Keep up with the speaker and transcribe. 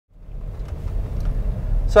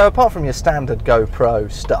So apart from your standard GoPro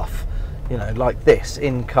stuff, you know, like this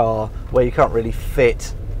in car where you can't really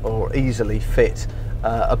fit or easily fit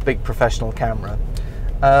a big professional camera,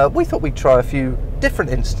 we thought we'd try a few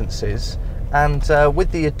different instances, and with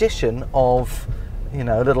the addition of, you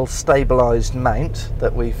know, a little stabilized mount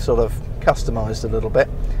that we've sort of customized a little bit,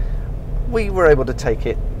 we were able to take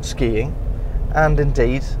it skiing and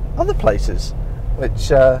indeed other places which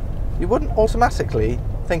you wouldn't automatically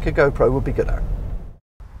think a GoPro would be good at.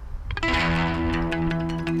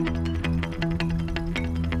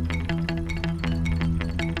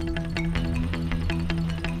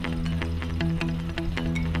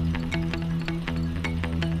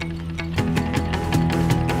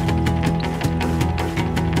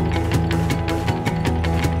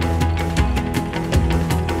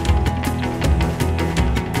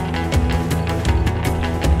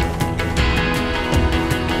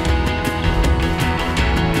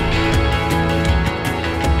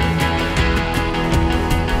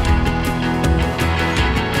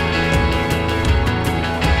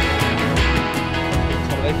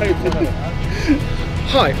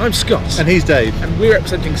 Hi, I'm Scott. And he's Dave. And we're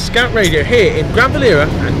representing Scout Radio here in Gran Valira,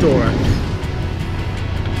 Andorra.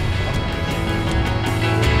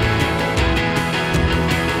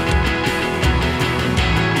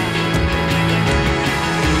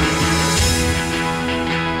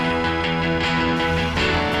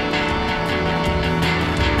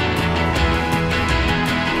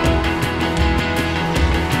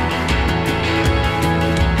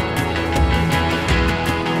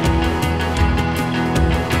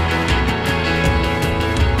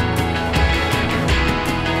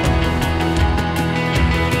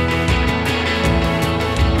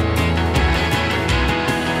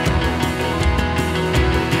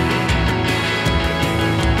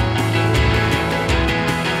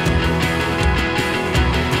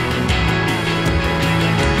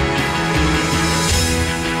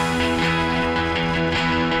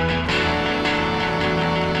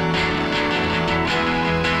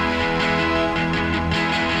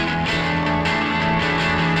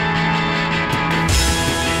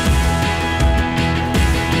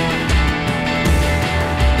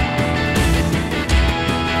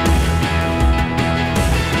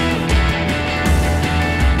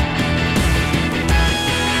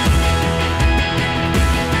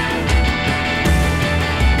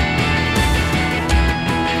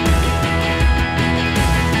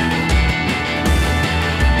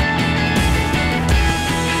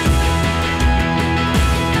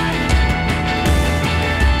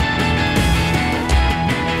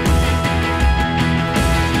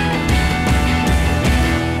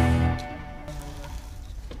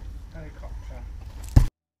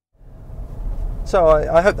 So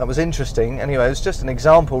I hope that was interesting. Anyway, it's just an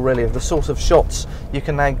example really of the sort of shots you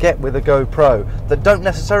can now get with a GoPro that don't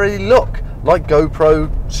necessarily look like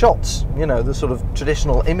GoPro shots. You know, the sort of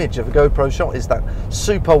traditional image of a GoPro shot is that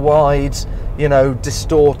super wide, you know,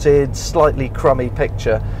 distorted, slightly crummy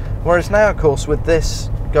picture. Whereas now, of course, with this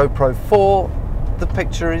GoPro 4, the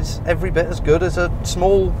picture is every bit as good as a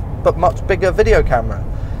small but much bigger video camera.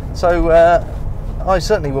 So I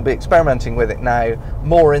certainly will be experimenting with it now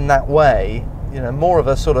more in that way. You know, more of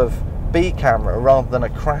a sort of B camera rather than a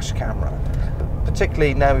crash camera.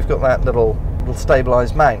 Particularly now we've got that little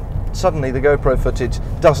stabilized mount. Suddenly the GoPro footage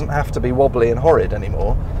doesn't have to be wobbly and horrid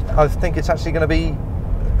anymore. I think it's actually going to be,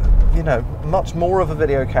 you know, much more of a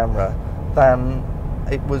video camera than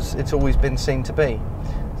it's always been seen to be.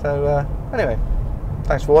 So anyway,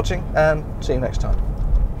 thanks for watching and see you next time.